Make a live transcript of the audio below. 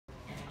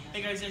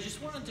Hey guys, I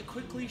just wanted to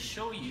quickly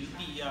show you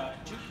the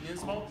Juke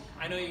Nismo.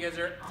 I know you guys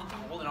are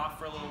holding off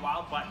for a little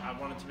while, but I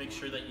wanted to make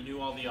sure that you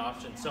knew all the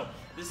options. So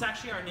this is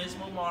actually our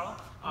Nismo model.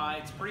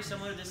 It's pretty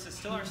similar. This is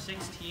still our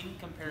 16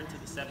 compared to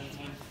the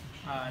 17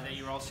 that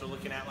you were also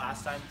looking at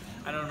last time.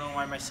 I don't know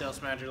why my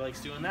sales manager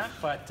likes doing that,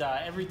 but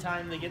every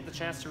time they get the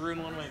chance to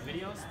ruin one of my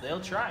videos,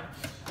 they'll try.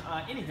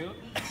 Anywho,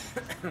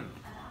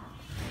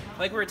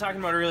 like we were talking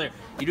about earlier,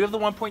 you do have the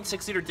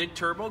 1.6 liter dig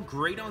turbo,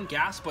 great on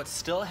gas, but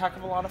still a heck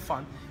of a lot of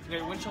fun. You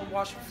got your windshield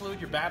washer fluid,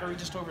 your battery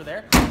just over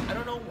there. I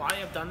don't know why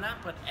I've done that,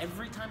 but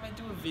every time I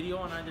do a video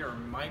on either a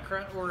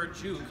Micra or a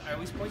Juke, I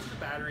always point to the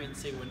battery and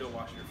say window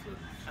washer fluid.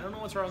 I don't know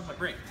what's wrong with my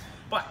brain,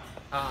 but,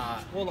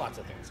 well, lots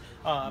of things.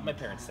 My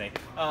parents say.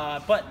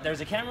 But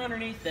there's a camera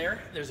underneath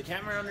there. There's a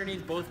camera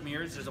underneath both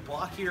mirrors. There's a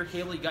block heater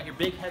cable. You got your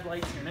big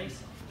headlights, your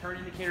nice turn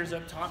indicators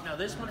up top. Now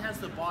this one has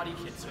the body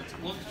kit, so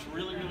it looks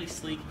really, really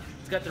sleek.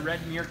 It's got the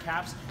red mirror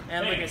caps,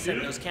 and like I said,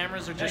 those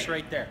cameras are just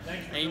right there.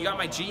 And you got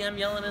my GM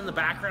yelling in the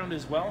background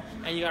as well,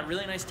 and you got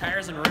really nice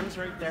tires and rims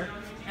right there,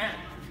 and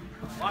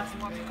lots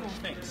and lots of cool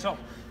things. So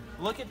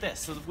look at this.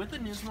 So with the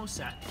Nismo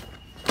set,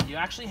 you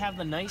actually have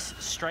the nice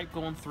stripe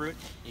going through it.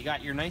 You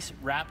got your nice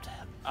wrapped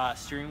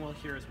steering wheel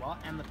here as well,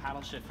 and the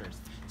paddle shifters.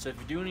 So if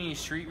you're doing any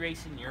street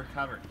racing, you're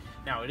covered.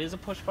 Now it is a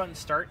push button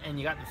start, and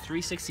you got the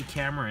 360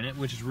 camera in it,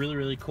 which is really,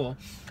 really cool.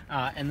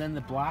 And then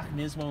the black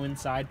Nismo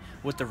inside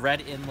with the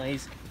red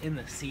inlays in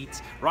the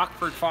seats.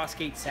 Rockford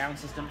Fosgate sound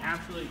system,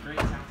 absolutely great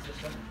sound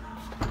system.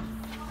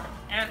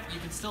 And you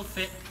can still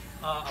fit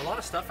a lot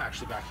of stuff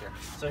actually back here.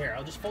 So here,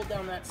 I'll just fold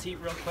down that seat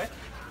real quick.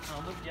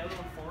 I'll move the other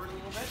one forward a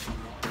little bit.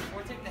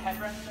 Or take the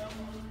headrest out.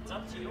 It's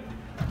up to you.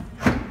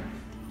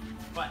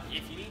 But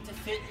if you need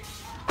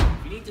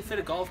to fit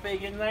a golf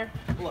bag in there,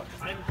 look,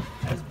 I'm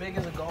as big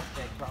as a golf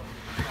bag probably.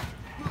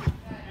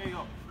 There you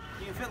go.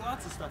 You can fit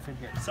lots of stuff in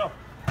here. So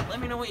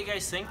let me know what you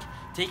guys think.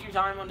 Take your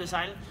time on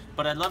deciding,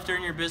 but I'd love to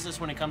earn your business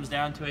when it comes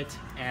down to it.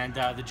 And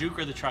the Juke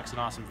or the truck's an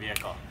awesome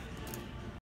vehicle.